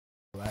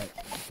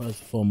First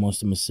and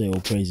foremost, I'm gonna say all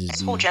praises This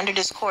be. whole gender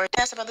discourse.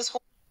 That's about this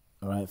whole.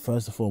 Alright,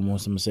 first and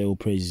foremost, I'm gonna say all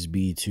praises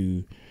be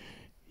to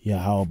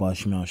Yahweh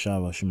Shema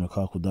Shava Shema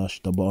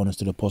Kakodash, double honors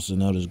to the apostles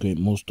and elders, great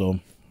most of.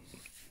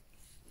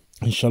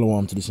 And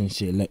shalom to the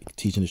sincere elect,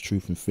 teaching the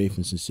truth in faith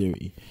and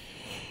sincerity.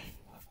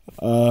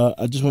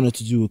 I just wanted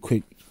to do a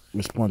quick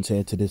response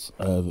here to this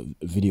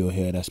video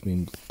here that's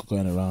been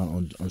going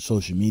around on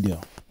social media,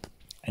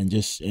 and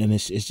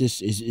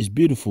it's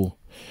beautiful,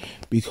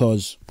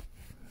 because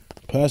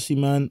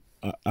personally, man,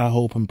 I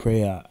hope and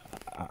pray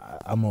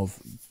I'm of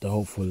the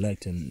hopeful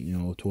elect,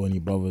 and to any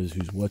brothers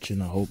who's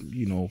watching, I hope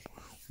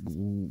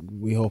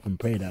we hope and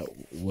pray that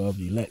we're of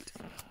the elect.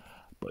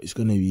 But it's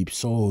gonna be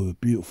so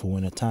beautiful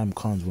when the time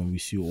comes when we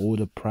see all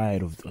the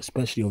pride of,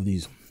 especially of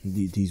these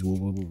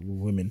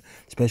women,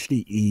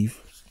 especially Eve,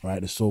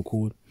 right, the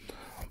so-called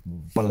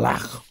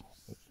black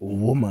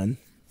woman,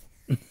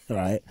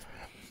 right.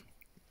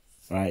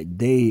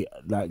 They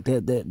like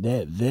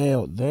their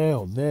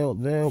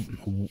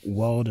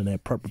world and their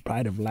proper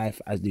pride of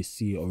life as they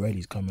see it already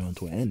is coming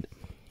onto an end,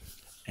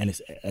 and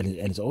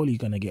it's only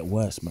gonna get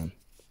worse, man.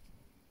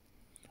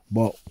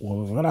 But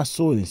when I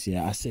saw this,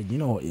 I said, you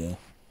know what,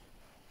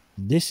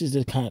 this is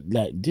the kind,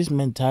 like, this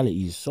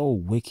mentality is so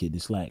wicked.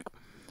 It's like,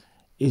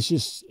 it's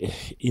just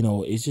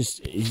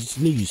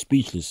leave you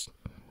speechless.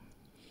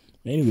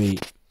 Anyway,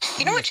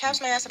 You know what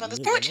chaps my ass about this?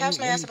 You know what chaps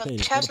my ass about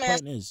this? Chaps my ass.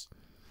 The point is,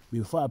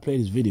 before I play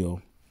this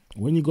video,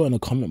 when you go on the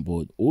comment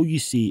board, all you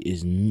see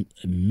is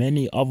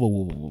many other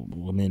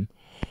women,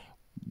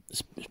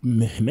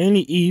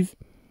 mainly Eve,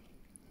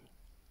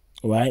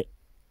 right?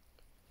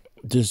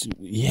 Just,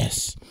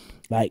 yes,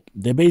 like,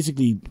 they're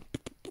basically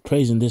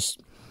praising this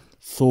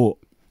thought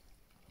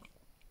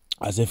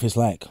as if it's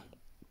like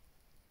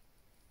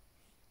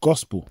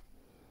gospel.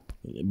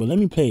 But let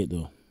me play it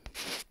though.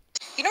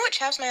 You know what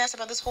chaps my ass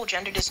about this whole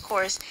gender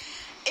discourse?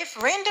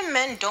 If random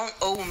men don't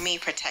owe me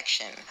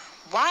protection,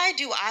 why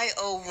do I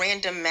owe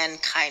random men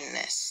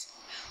kindness?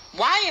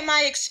 Why am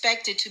I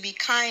expected to be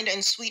kind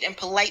and sweet and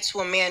polite to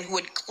a man who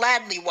would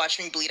gladly watch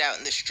me bleed out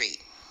in the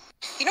street?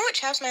 You know what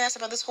chaps my ass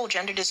about this whole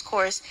gender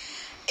discourse?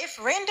 If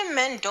random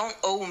men don't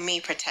owe me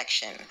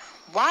protection,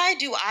 why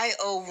do I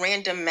owe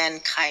random men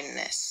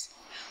kindness?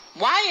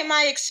 Why am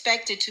I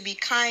expected to be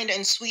kind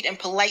and sweet and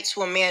polite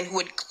to a man who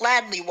would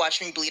gladly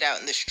watch me bleed out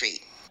in the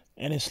street?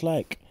 And it's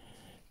like,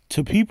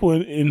 to people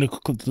in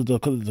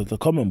the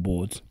comment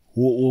boards,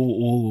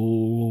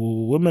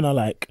 women are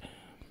like,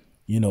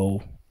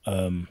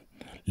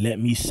 let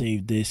me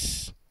save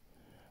this.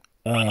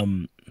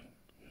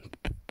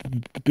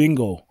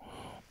 Bingo.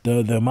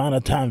 The amount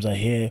of times I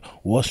hear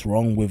what's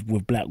wrong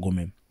with black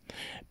women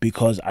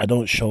because I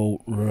don't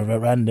show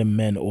random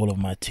men all of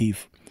my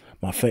teeth.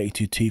 My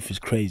 32 teeth is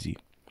crazy.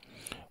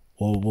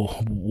 Well,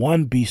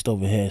 one beast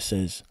over here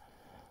says,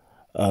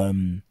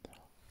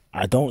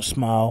 I don't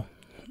smile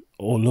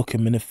or look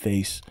him in the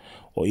face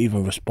or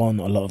even respond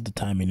a lot of the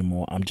time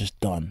anymore. I'm just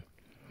done.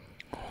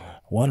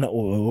 One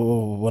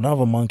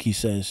other monkey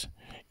says,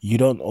 you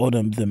don't owe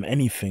them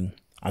anything.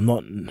 I'm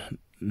not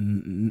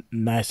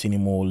nice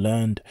anymore.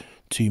 Learned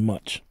too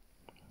much.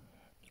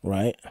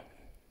 Right?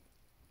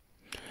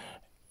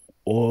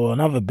 Or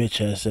another bitch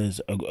here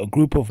says, a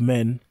group of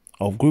women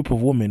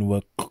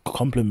were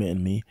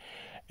complimenting me,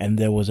 and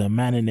there was a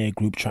man in their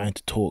group trying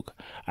to talk.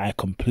 I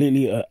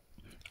completely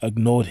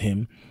ignored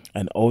him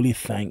and only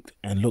thanked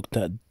and looked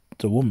at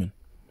the woman.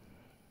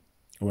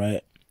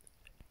 Right?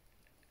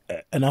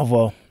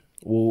 Another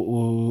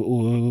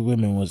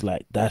women was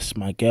like, that's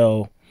my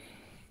girl.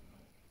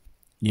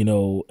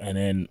 And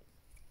then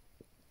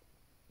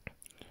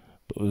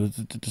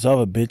this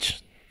other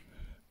bitch,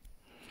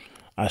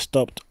 I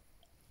stopped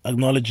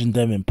acknowledging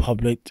them in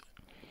public.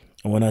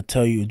 And when I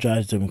tell you, it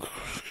drives them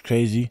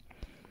crazy.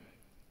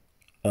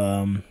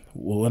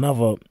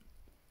 Another,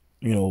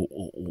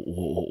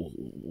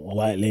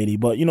 white lady.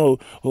 But,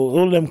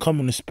 all of them come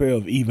in the spirit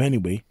of Eve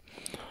anyway.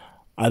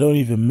 I don't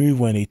even move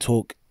when they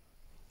talk.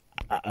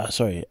 I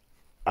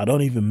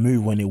don't even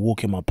move when they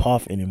walk in my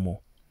path anymore.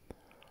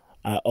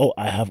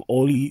 I have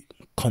only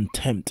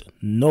contempt,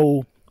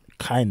 no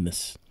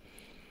kindness.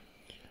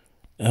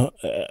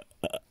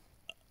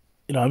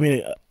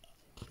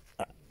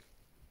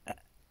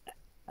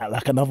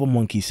 Like another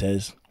monkey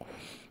says,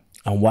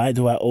 and why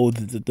do I owe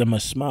them a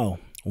smile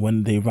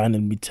when they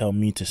randomly tell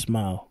me to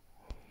smile?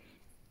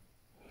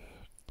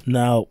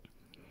 Now,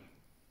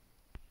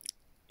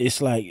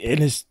 it's like, and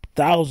it's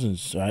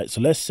thousands, right?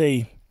 So let's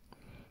say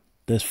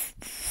there's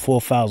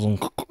 4,000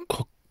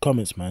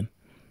 comments, man.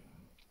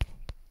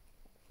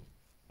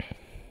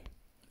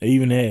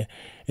 Even there,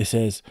 it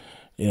says,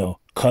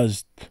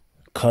 cause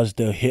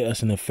they'll hit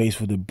us in the face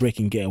with a brick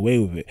and get away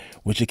with it,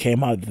 which it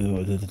came out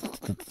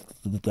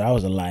that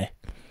was a lie.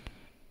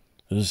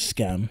 It was a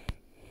scam.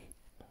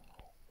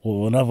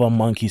 Or another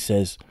monkey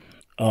says,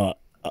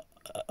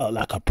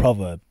 like a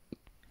proverb.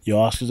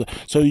 You're asking,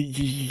 so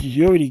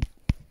you already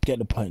get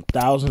the point.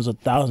 Thousands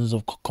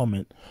of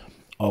comment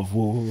of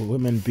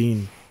women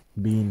being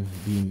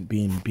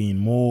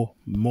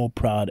more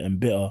proud and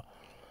bitter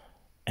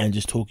and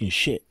just talking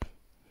shit.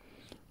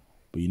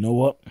 But you know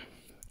what?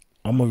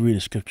 I'm gonna read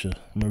a scripture.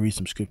 I'm gonna read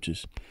some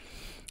scriptures.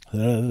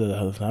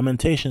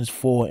 Lamentations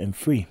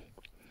 4:3.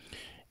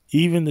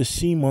 Even the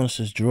sea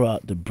monsters draw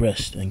out the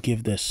breast and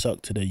give their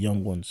suck to their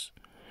young ones.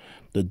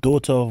 The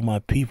daughter of my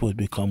people has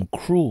become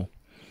cruel,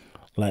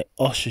 like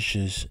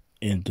ostriches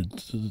in the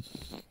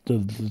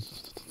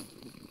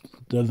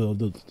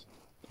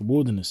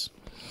wilderness.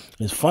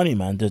 It's funny,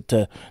 man.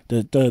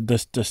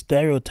 The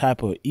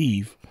stereotype of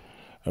Eve,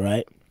 all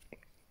right.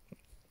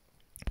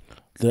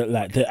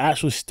 The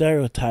actual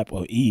stereotype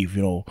of Eve,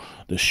 you know,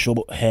 the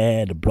short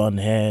hair, the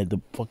blonde hair,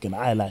 the fucking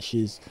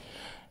eyelashes,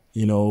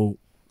 you know,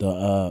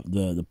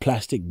 the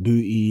plastic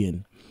booty,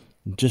 and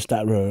just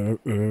that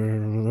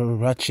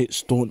ratchet,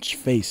 staunch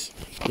face.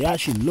 They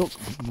actually look,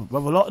 a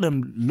lot of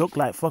them look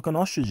like fucking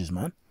ostriches,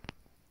 man.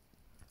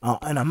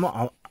 And I'm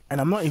not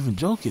even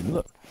joking.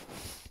 Look,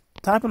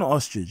 type in an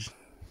ostrich.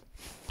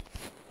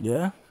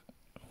 Yeah.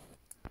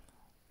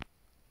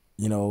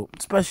 You know,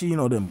 especially, you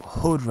know, them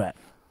hood rat.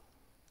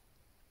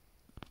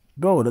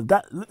 Bro,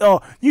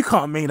 you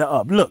can't make that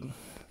up. Look,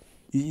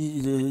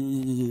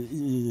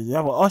 you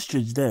have an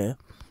ostrich there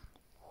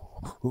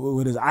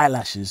with his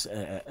eyelashes,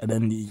 and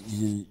then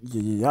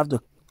you have the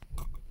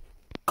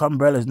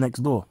umbrellas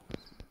next door.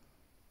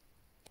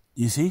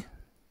 You see?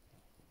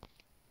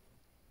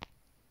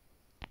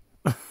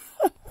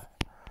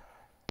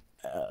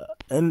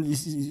 And you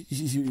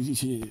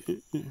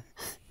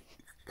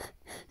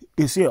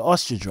see an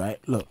ostrich, right?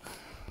 Look,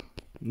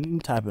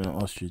 type in an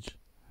ostrich.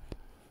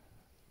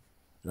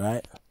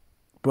 Right,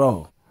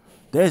 bro.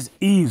 There's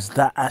Eves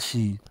that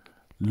actually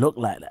look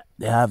like that.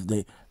 They have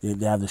the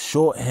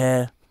short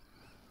hair,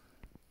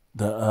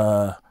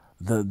 the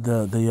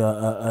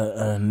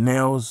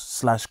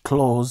nails /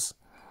 claws,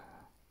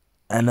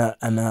 and a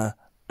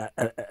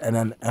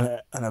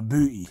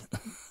booty.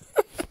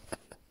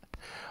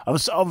 I'm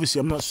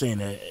not saying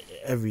that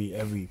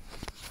every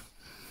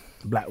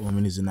black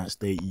woman is in that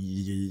state.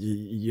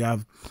 You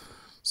have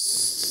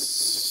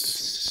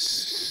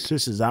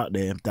sisters out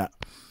there that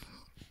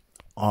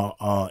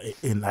are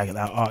in like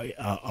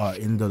are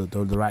in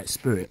the right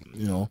spirit,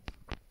 you know.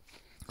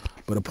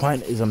 But the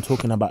point is, I'm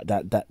talking about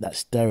that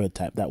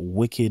stereotype, that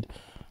wicked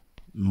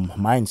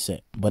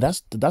mindset. But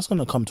that's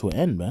gonna come to an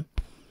end, man.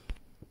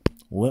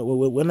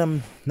 When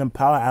them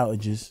power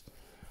outages,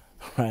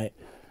 right?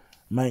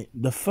 Man,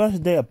 the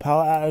first day a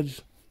power outage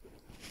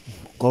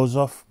goes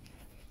off,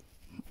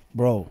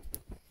 bro.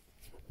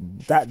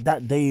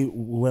 That day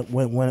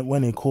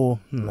when they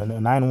call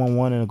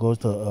 911 and it goes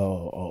to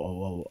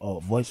a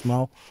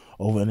voicemail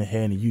over in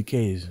here in the UK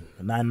is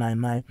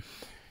 999.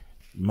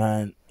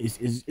 Man,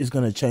 it's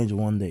gonna change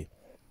one day,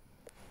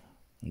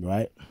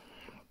 right?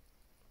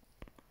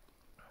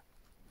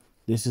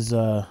 This is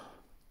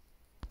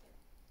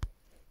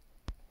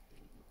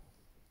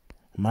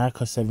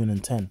Micah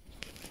 7:10.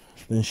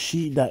 Then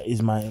she that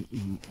is mine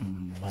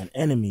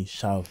enemy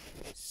shall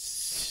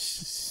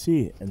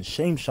see it, and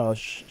shame shall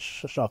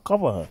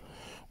cover her,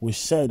 which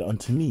said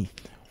unto me,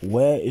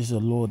 where is the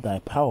Lord thy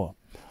power?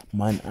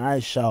 Mine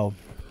eyes shall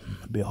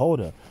behold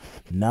her.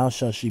 Now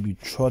shall she be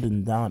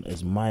trodden down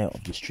as mire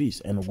of the streets.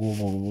 And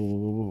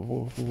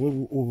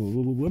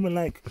women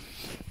like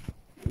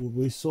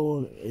we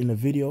saw in the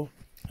video,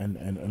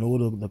 and all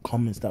the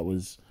comments that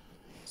was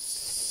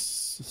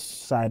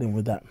siding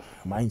with that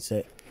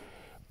mindset,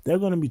 they're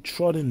gonna be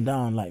trodden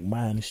down like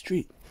mire in the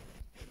street.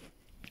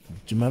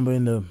 Do you remember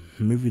in the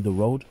movie The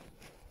Road?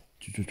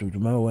 Do you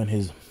remember when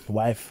his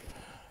wife,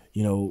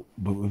 you know,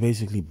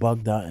 basically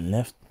bugged out and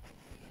left?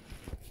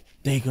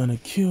 They're gonna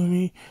kill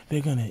me,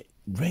 they're gonna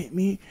rape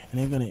me, and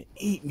they're gonna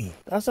eat me.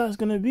 That's how it's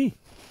gonna be.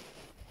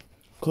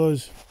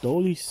 Because the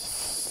only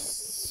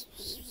sisters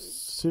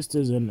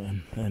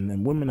and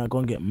women that are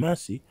gonna get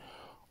mercy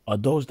are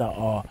those that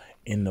are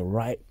in the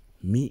right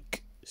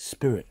meek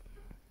spirit.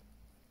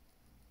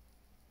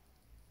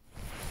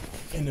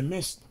 In the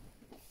midst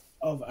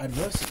of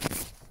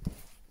adversity,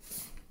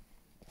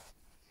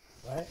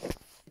 right?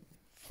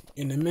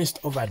 In the midst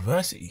of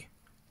adversity.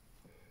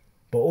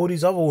 But all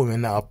these other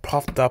women that are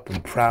puffed up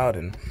and proud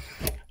and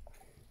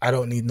I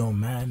don't need no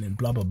man and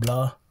blah blah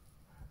blah,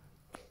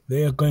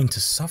 they are going to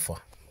suffer.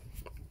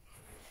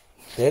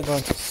 They're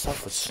going to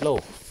suffer slow,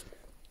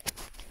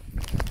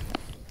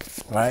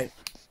 right?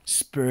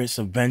 Spirits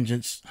of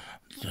vengeance,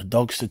 the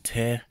dogs to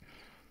tear.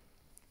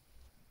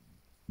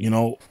 You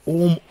know,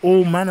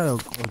 all manner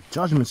of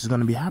judgments is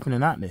going to be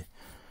happening out there.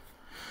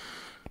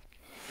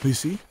 You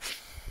see?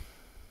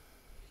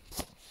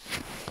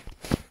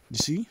 You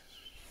see?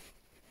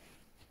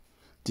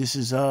 This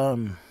is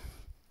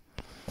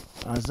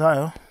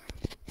Isaiah.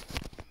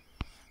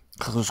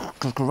 Because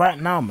right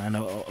now, man,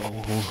 a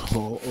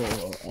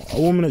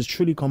woman has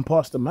truly come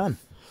past a man.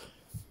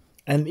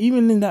 And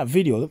even in that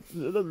video,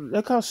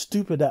 look how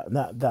stupid that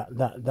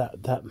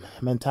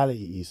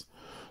mentality is.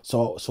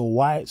 So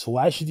why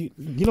should you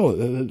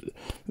know?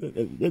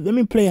 Let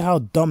me play how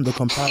dumb the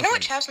comparison. You know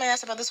what chaps my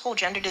ass about this whole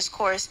gender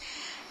discourse?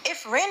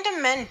 If random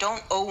men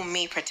don't owe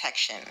me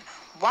protection,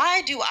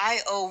 why do I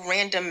owe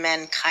random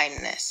men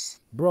kindness?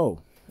 Bro,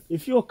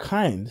 if you're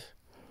kind,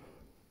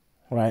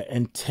 right,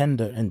 and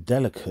tender and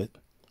delicate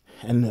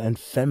and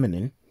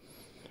feminine,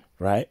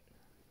 right,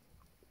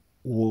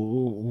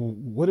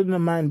 wouldn't a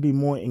man be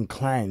more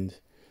inclined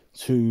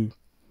to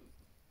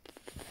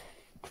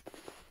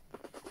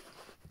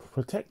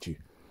protect you?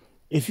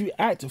 If you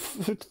act,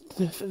 think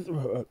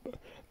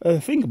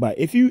about it.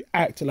 If you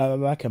act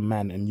like a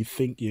man and you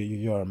think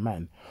you're a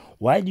man,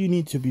 why do you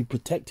need to be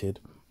protected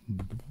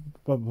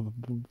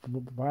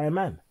by a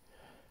man?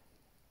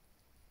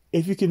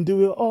 If you can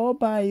do it all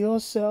by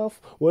yourself,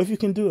 or if you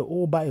can do it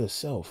all by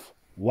yourself,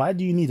 why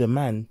do you need a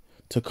man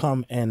to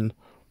come and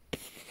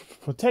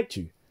protect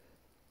you?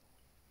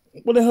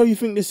 What the hell you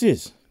think this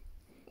is?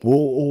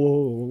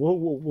 Walking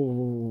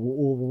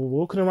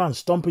around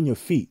stomping your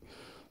feet,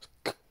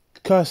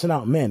 cursing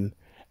out men,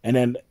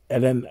 and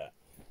then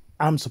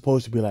I'm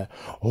supposed to be like,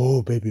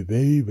 oh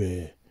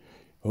baby,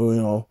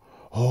 oh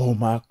oh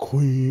my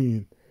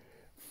queen.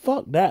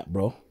 Fuck that,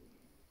 bro.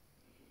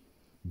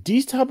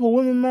 These type of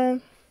women,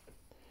 man,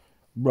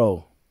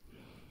 bro,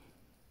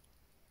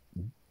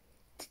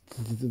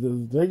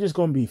 they're just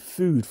gonna be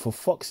food for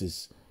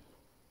foxes.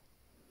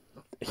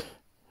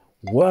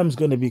 Worms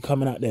gonna be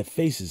coming out their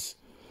faces.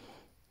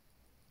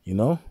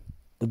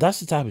 That's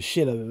the type of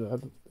shit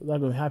that's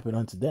gonna happen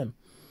unto them,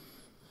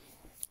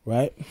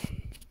 right?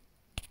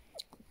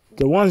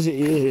 The ones that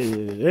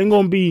ain't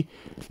gonna be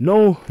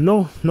no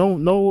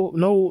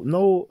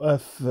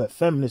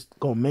feminist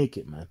gonna make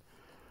it, man.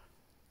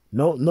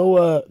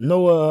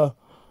 No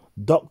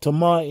Dr.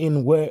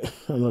 Martin wear.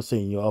 I'm not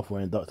saying you're off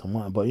wearing Dr.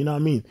 Martin, but you know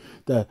what I mean.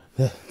 The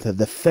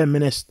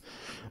feminist,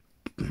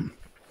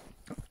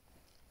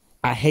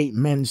 I hate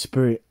men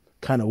spirit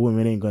kind of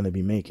women ain't gonna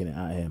be making it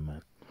out here,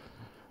 man.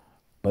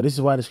 But this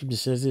is why the scripture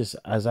says this,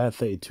 Isaiah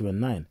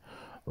 32:9.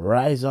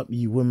 Rise up,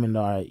 ye women that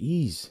are at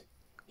ease.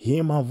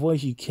 Hear my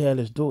voice, ye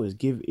careless daughters.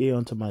 Give ear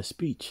unto my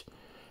speech.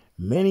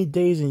 Many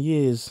days and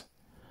years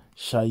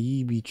shall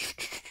ye be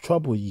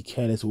troubled, ye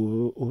careless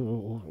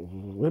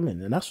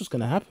women. And that's what's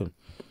going to happen.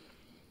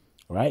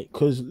 Right?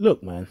 Because,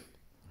 look, man.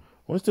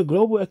 Once the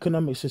global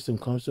economic system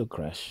comes to a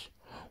crash,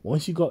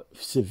 once you got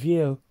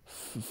severe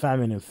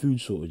famine and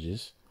food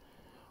shortages,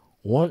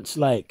 once,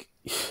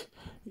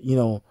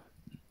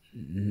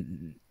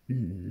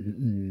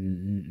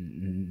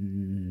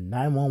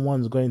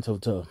 911's going to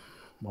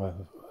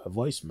a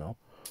voicemail.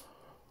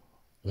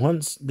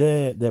 Once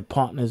their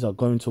partners are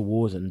going to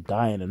wars and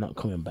dying and not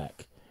coming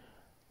back,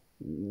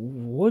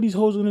 what are these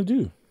hoes gonna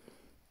do?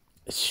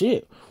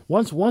 Shit.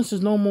 Once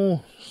there's no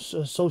more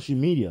social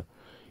media,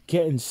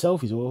 getting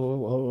selfies,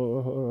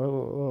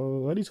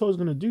 what are these hoes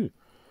gonna do?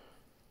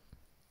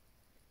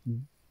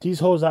 These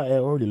hoes out there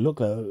already look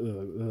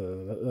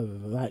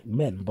like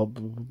men, but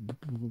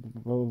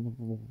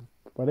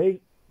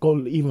they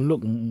gonna even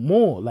look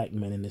more like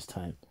men in this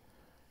time.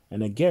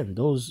 And again,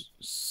 those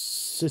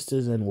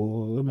sisters and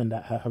women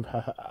that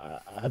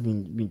have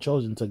been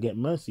chosen to get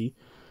mercy,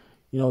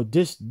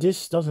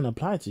 this doesn't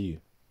apply to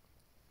you.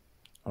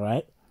 All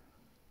right,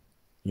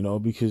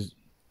 because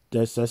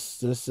there's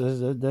certain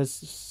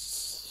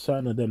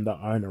of them that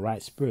are in the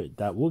right spirit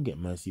that will get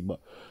mercy, but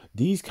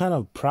these kind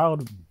of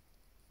proud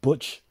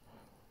butch,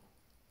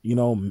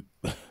 dudes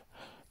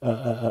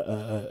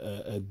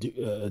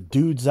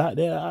out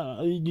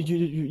there,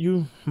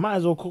 you might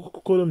as well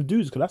call them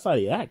dudes, because that's how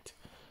they act.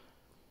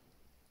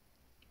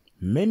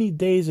 Many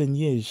days and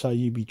years shall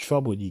you be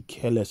troubled, ye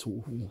careless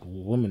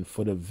women,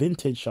 for the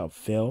vintage shall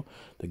fail,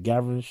 the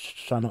gathering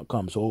shall not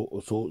come. So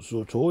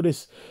all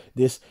this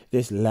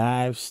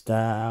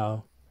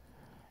lifestyle,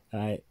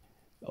 right?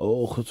 So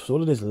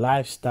all of this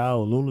lifestyle,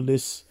 all of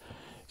this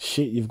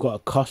shit you've got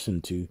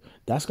accustomed to,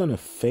 that's gonna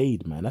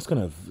fade, man. That's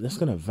gonna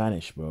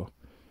vanish, bro.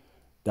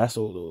 That's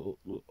all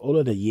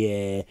of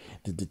the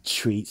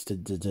treats,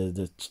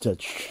 the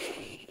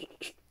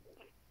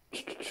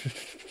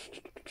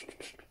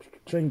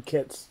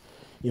trinkets,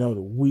 the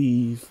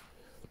weave,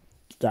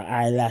 the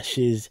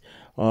eyelashes,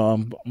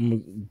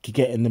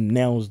 getting them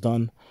nails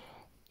done,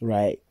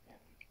 right,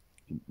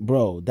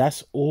 bro?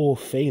 That's all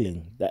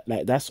failing.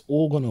 That's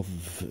all gonna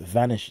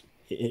vanish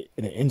in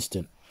an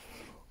instant.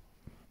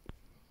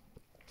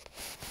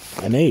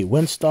 And hey,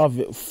 when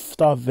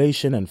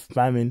starvation and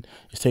famine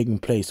is taking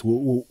place,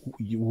 women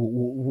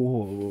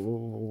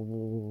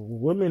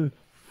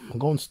are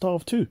going to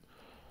starve too.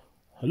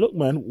 Look,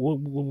 man,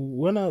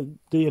 when the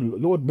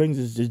Lord brings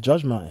his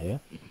judgment here,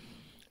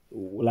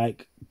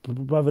 like,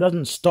 brother, it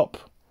doesn't stop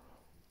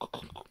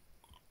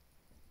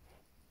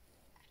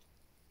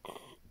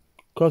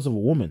because of a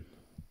woman.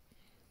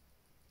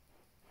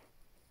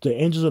 The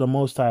angels of the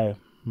Most High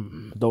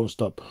don't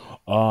stop.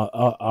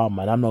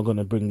 Man, I'm not going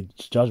to bring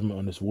judgment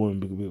on this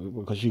woman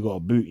because she got a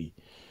booty.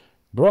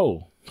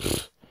 Bro,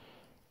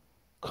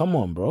 come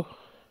on, bro.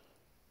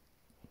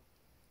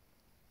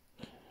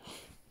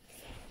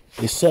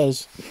 It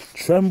says,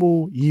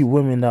 tremble, ye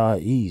women that are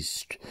at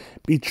ease.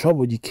 Be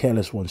troubled, ye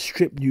careless ones.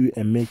 Strip you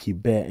and make you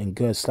bare, and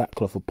gird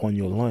sackcloth upon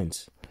your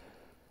loins.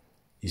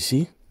 You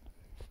see?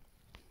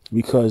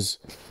 Because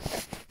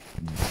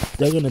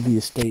they're going to be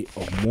a state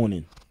of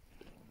mourning.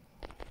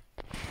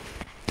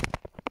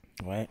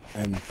 Right?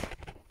 And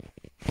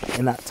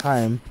in that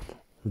time,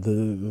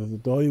 the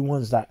only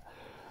ones that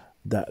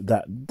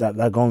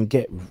gonna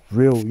get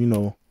real,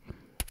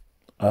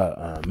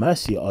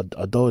 mercy are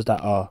those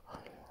that are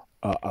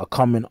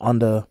coming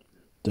under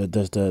the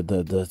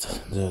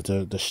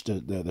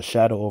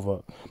shadow of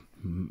a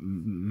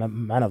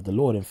man of the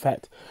Lord. In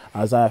fact,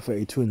 Isaiah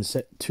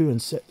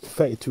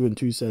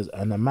 32:2 says,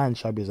 "And a man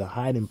shall be as a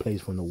hiding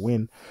place from the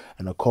wind,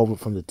 and a covert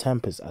from the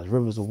tempest, as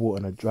rivers of water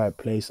in a dry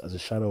place, as a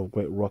shadow of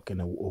great rock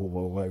in a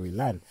weary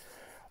land."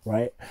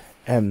 Right?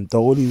 And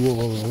the only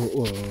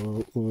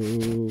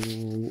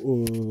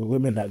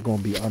women that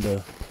gonna be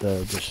under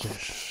the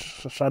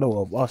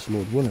shadow of us,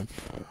 Lord willing,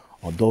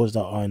 are those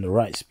that are in the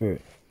right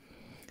spirit.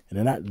 And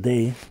in that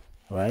day,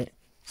 right,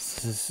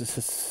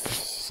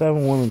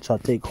 7 women shall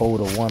take hold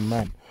of one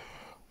man,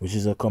 which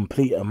is a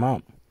complete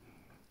amount,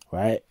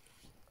 right?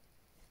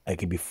 It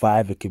could be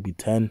 5, it could be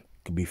 10, it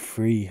could be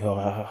 3,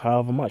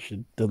 however much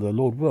the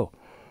Lord will.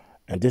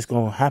 And this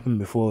gonna happen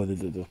before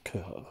the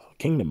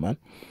kingdom, man.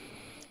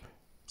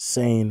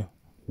 Saying,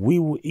 we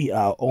will eat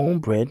our own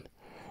bread,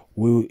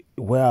 we will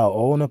wear our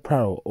own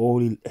apparel,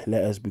 only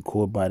let us be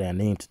called by their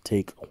name to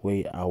take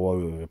away our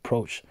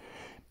reproach.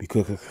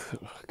 Because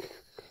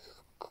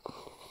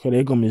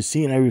they're gonna be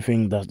seeing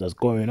everything that's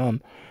going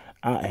on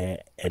out here,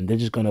 and they're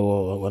just gonna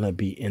want to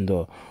be in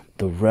the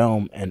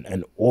realm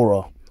and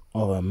aura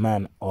of a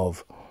man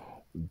of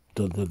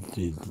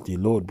the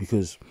Lord,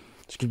 because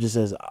Scripture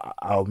says,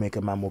 "I'll make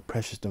a man more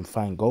precious than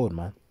fine gold,"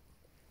 man,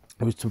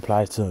 which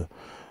applies to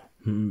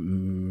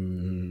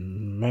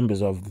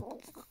members of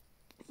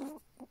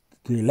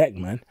the elect,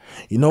 man.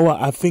 You know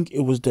what? I think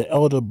it was the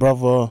elder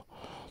brother,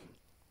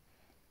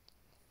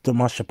 the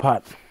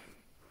Mashapat.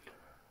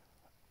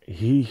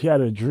 He had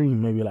a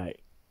dream maybe a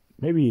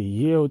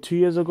year or 2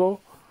 years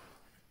ago,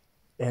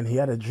 and he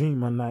had a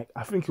dream, and I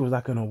think it was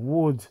like an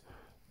award,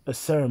 a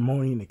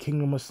ceremony in the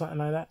kingdom or something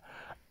like that.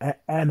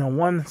 And on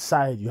one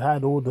side you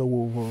had all the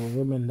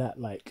women that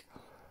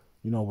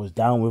was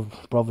down with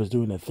brothers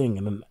doing their thing,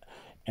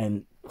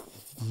 and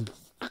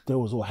they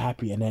was all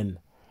happy. And then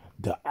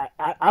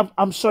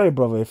I'm sorry,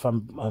 brother, if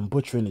I'm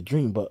butchering the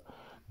dream, but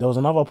there was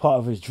another part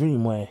of his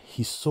dream where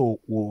he saw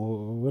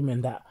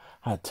women that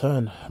had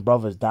turned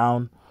brothers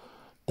down,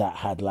 that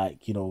had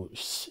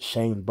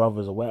shamed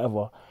brothers or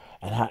whatever,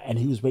 and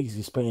he was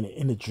basically explaining it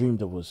in the dream.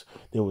 There was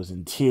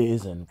in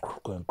tears and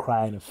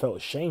crying and felt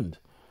ashamed.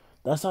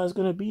 That's how it's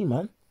gonna be,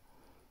 man.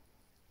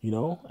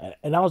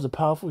 And that was a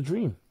powerful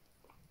dream.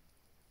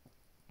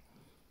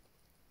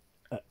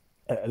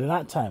 At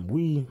that time,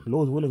 we,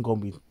 Lord willing,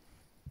 gonna be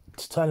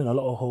turning a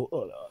lot of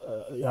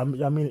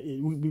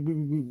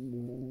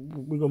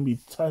we're gonna be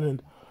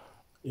turning,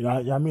 a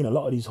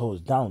lot of these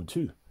hoes down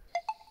too.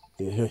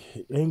 It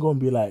ain't gonna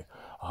be like,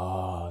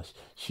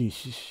 she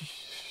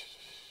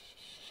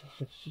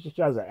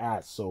has an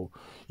ass, so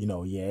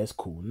yeah, it's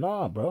cool.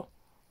 Nah, bro.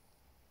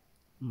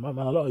 Man,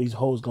 a lot of these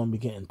hoes gonna be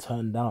getting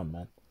turned down,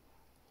 man.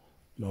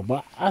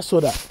 But I saw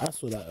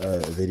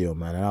that video,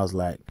 man, and I was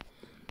like,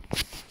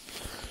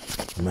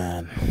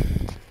 man,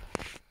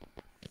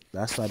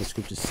 that's why the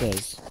scripture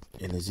says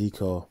in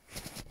Ezekiel,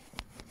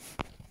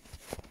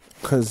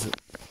 because at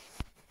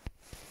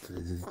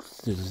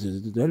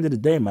the end of the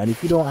day, man,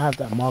 if you don't have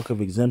that mark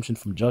of exemption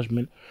from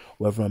judgment,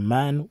 whether a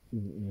man,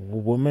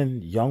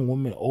 woman, young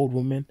woman, old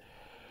woman,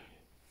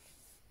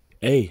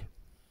 hey,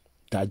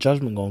 that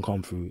judgment gonna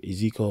come through.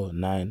 Ezekiel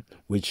 9,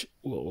 which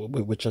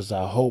is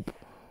our hope.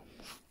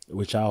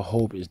 Which our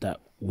hope is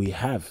that we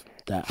have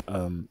that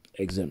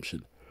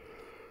exemption.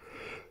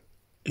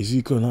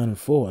 Ezekiel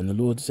 9:4, and the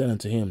Lord said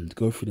unto him,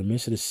 go through the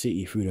midst of the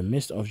city, through the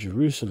midst of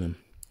Jerusalem,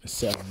 and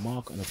set a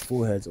mark on the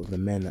foreheads of the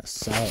men that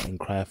sigh and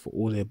cry for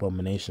all the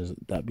abominations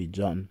that be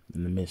done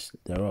in the midst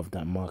thereof.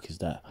 That mark is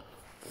that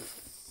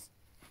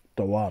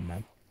W0m3n,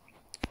 man.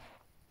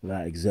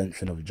 That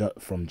exemption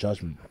from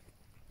judgment.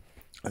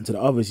 And to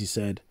the others he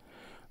said,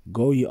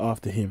 go ye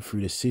after him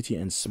through the city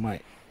and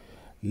smite.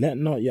 Let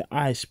not your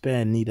eye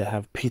spare, neither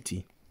have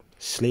pity.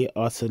 Slay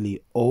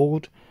utterly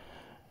old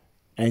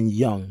and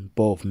young,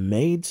 both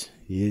maids,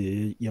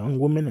 young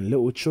women and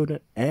little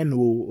children, and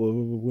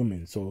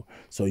women. So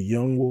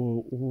young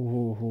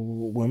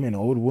women,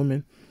 old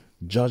women,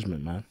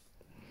 judgment, man.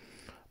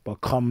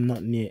 But come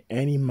not near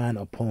any man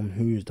upon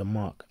who is the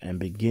mark, and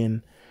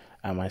begin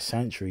at my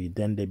sanctuary.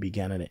 Then they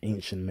began at the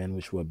ancient men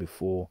which were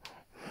before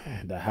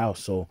the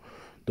house. So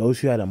those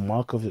who had a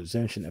mark of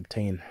exemption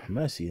obtained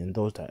mercy, and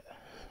those that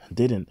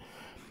didn't,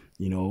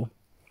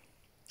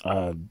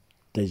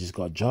 they just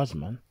got judged,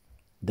 man.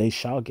 They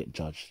shall get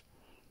judged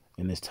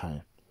in this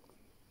time,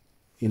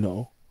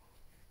 But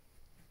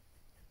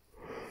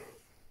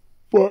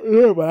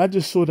yeah, but I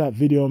just saw that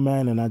video,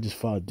 man, and I just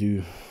thought I'd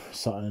do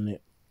something in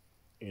it,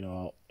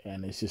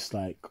 and it's just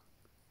like,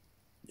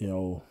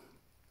 in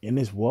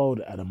this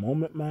world at the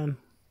moment, man,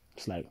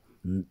 it's like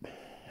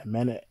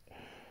men,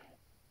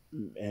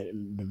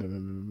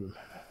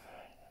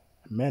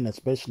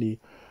 especially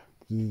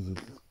the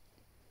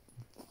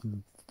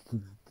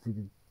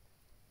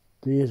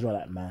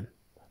Israelite man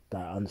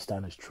that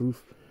understand his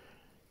truth,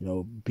 you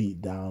know,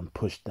 beat down,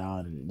 pushed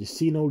down, and just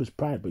seeing all this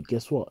pride. But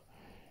guess what?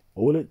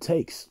 All it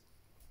takes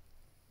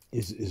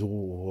is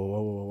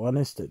one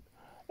instant.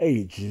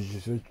 Hey,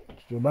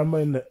 remember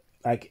in the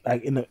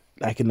in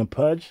the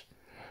Purge?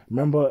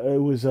 Remember it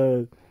was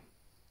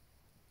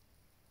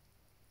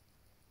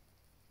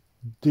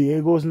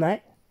Diego's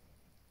night,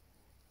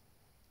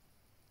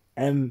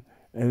 and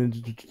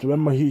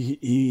remember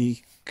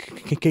he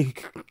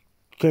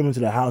came into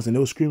the house and they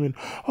were screaming,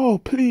 "Oh,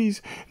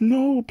 please,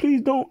 no,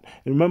 please don't!"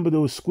 And remember they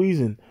were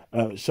screaming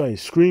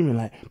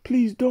like,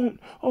 "Please don't,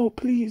 oh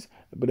please!"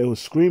 But they were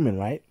screaming,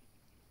 right?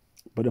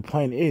 But the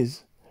point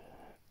is,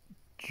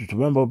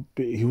 remember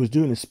he was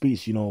doing a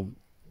speech, you know,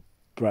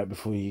 right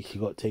before he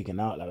got taken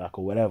out, like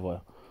or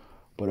whatever.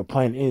 But the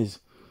point is,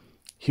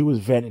 he was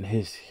venting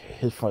his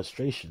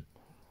frustration.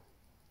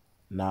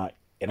 Now,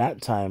 at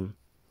that time,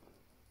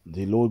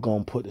 the Lord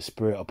gonna put the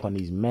spirit upon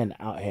these men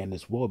out here in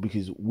this world,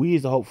 because we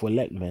as the hopeful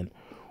elect, man,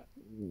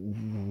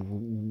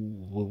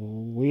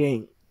 we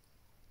ain't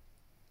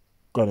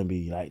gonna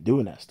be like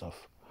doing that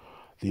stuff.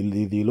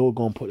 The Lord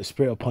gonna put the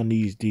spirit upon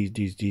these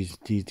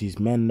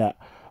men that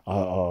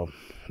are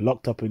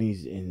locked up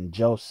in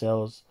jail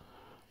cells.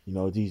 You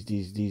know, these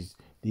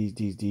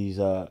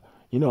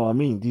you know what I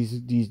mean,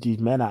 these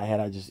men out here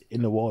that just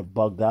in the world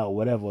bugged out or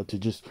whatever, to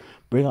just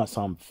bring out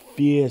some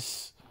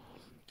fierce,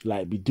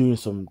 like be doing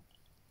some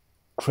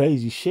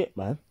crazy shit,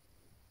 man.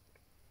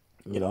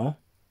 You know?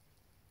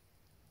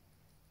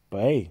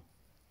 But hey,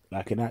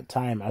 like in that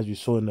time, as we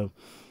saw in the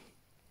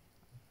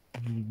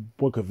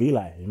book of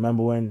Eli,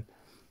 remember when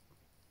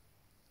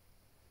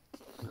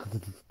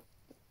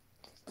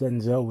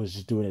Denzel was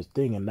just doing his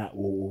thing and that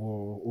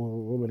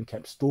woman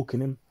kept stalking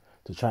him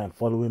to try and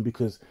follow him,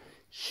 because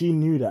she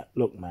knew that,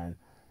 look, man,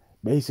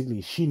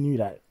 basically she knew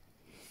that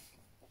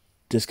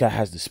this guy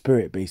has the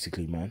spirit,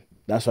 basically, man.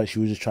 That's why she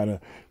was just trying to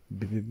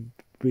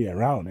be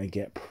around and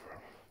get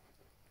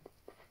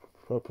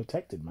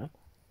protected, man.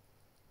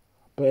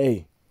 But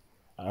hey,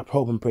 I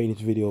hope and pray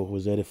this video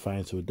was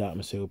edifying. So with that,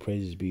 I say all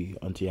praises be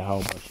unto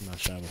Yahweh,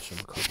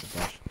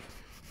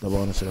 double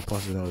honor to the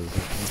apostles and others.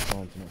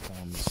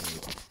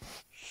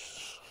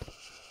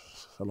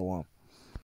 Shalom.